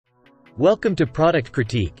Welcome to Product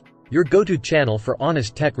Critique, your go-to channel for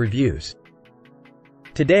honest tech reviews.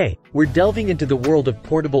 Today, we're delving into the world of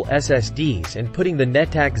portable SSDs and putting the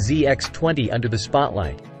Netac ZX20 under the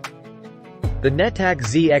spotlight. The Netac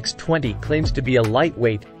ZX20 claims to be a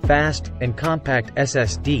lightweight, fast, and compact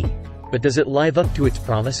SSD, but does it live up to its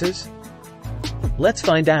promises? Let's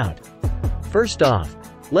find out. First off,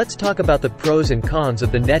 let's talk about the pros and cons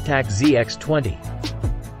of the Netac ZX20.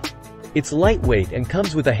 It's lightweight and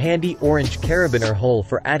comes with a handy orange carabiner hole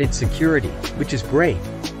for added security, which is great.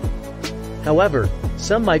 However,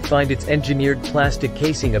 some might find its engineered plastic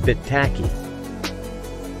casing a bit tacky.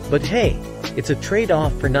 But hey, it's a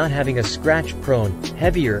trade-off for not having a scratch-prone,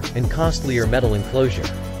 heavier, and costlier metal enclosure.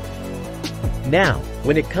 Now,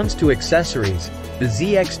 when it comes to accessories, the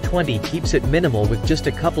ZX20 keeps it minimal with just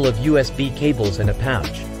a couple of USB cables and a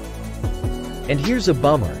pouch. And here's a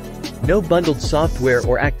bummer. No bundled software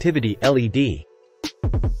or activity LED.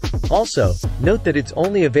 Also, note that it's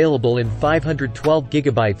only available in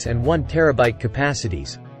 512GB and 1TB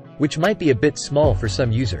capacities, which might be a bit small for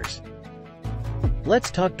some users. Let's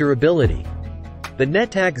talk durability. The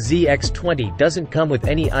Netac ZX20 doesn't come with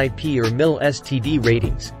any IP or mil STD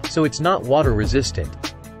ratings, so it's not water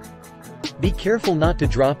resistant. Be careful not to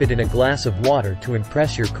drop it in a glass of water to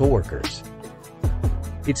impress your coworkers.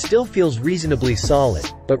 It still feels reasonably solid,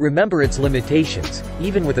 but remember its limitations,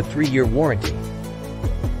 even with a 3-year warranty.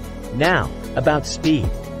 Now, about speed.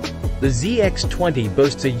 The ZX20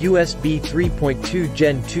 boasts a USB 3.2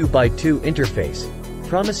 Gen 2x2 interface,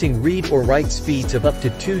 promising read or write speeds of up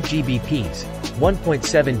to 2 Gbps,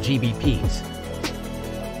 1.7 Gbps.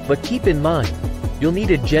 But keep in mind, you'll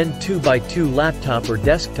need a Gen 2x2 laptop or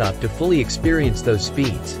desktop to fully experience those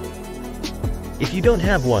speeds. If you don't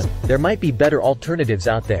have one, there might be better alternatives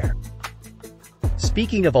out there.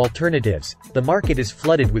 Speaking of alternatives, the market is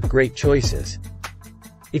flooded with great choices.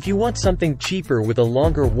 If you want something cheaper with a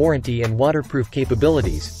longer warranty and waterproof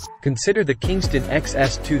capabilities, consider the Kingston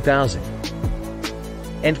XS2000.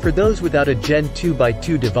 And for those without a Gen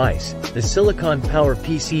 2x2 device, the Silicon Power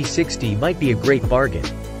PC60 might be a great bargain.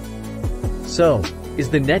 So, is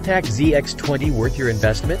the Netac ZX20 worth your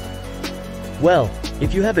investment? Well,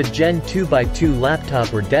 if you have a Gen 2x2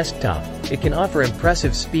 laptop or desktop, it can offer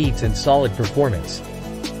impressive speeds and solid performance.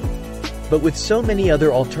 But with so many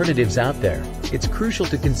other alternatives out there, it's crucial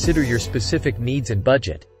to consider your specific needs and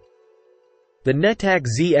budget. The Netac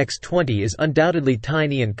ZX20 is undoubtedly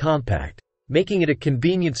tiny and compact, making it a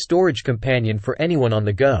convenient storage companion for anyone on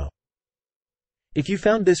the go. If you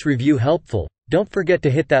found this review helpful, don't forget to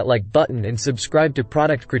hit that like button and subscribe to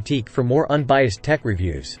Product Critique for more unbiased tech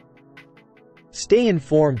reviews. Stay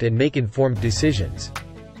informed and make informed decisions.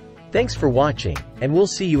 Thanks for watching, and we'll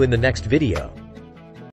see you in the next video.